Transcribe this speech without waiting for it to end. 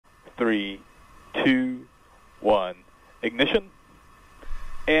3, 2, 1. Ignition.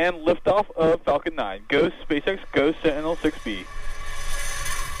 And liftoff of Falcon 9. Go SpaceX, go Sentinel-6B.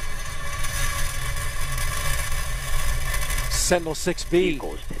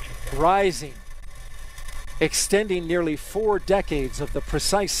 Sentinel-6B rising, extending nearly 4 decades of the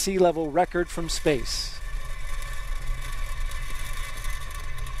precise sea level record from space.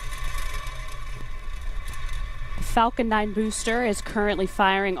 Falcon 9 booster is currently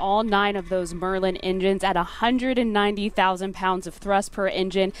firing all 9 of those Merlin engines at 190,000 pounds of thrust per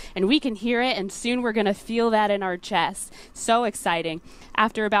engine, and we can hear it, and soon we're going to feel that in our chest. So exciting.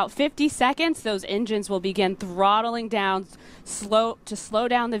 After about 50 seconds, those engines will begin throttling down to slow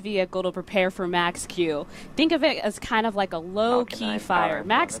down the vehicle to prepare for max Q. Think of it as kind of like a low-key fire.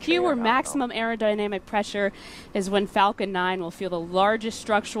 Max Q, or maximum aerodynamic pressure, is when Falcon 9 will feel the largest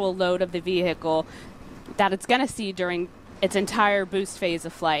structural load of the vehicle that it's going to see during its entire boost phase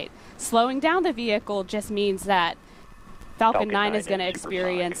of flight. Slowing down the vehicle just means that Falcon 9 is going to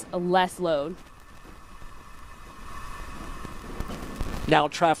experience a less load. Now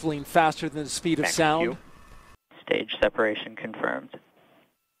traveling faster than the speed of sound. Stage separation confirmed.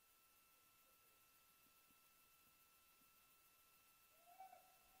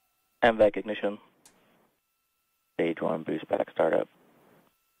 MVAC ignition. Stage 1 boost back startup.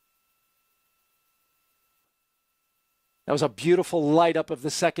 That was a beautiful light up of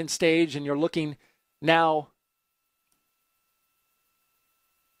the second stage, and you're looking now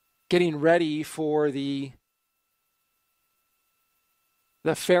getting ready for the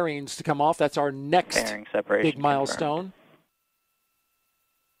fairings to come off. That's our next big milestone.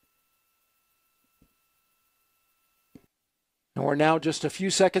 And we're now just a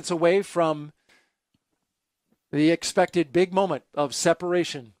few seconds away from the expected big moment of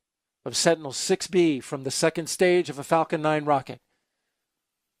separation of Sentinel-6B from the second stage of a Falcon 9 rocket.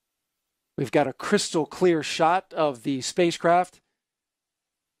 We've got a crystal clear shot of the spacecraft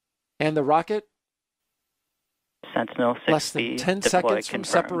and the rocket. Sentinel-6B less than 10 seconds from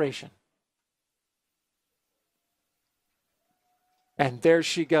separation. And there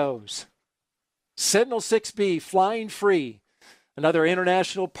she goes. Sentinel-6B flying free. Another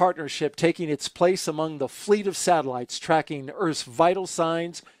international partnership taking its place among the fleet of satellites tracking Earth's vital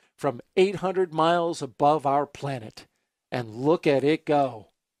signs from 800 miles above our planet. And look at it go.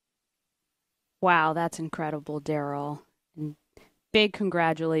 Wow, that's incredible, Daryl. And big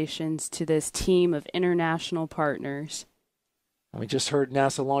congratulations to this team of international partners. We just heard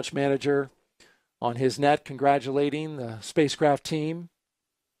NASA launch manager on his net congratulating the spacecraft team.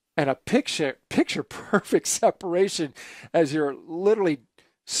 And a picture perfect separation as you're literally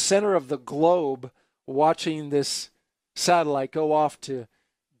center of the globe watching this satellite go off to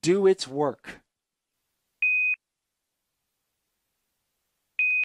do its work.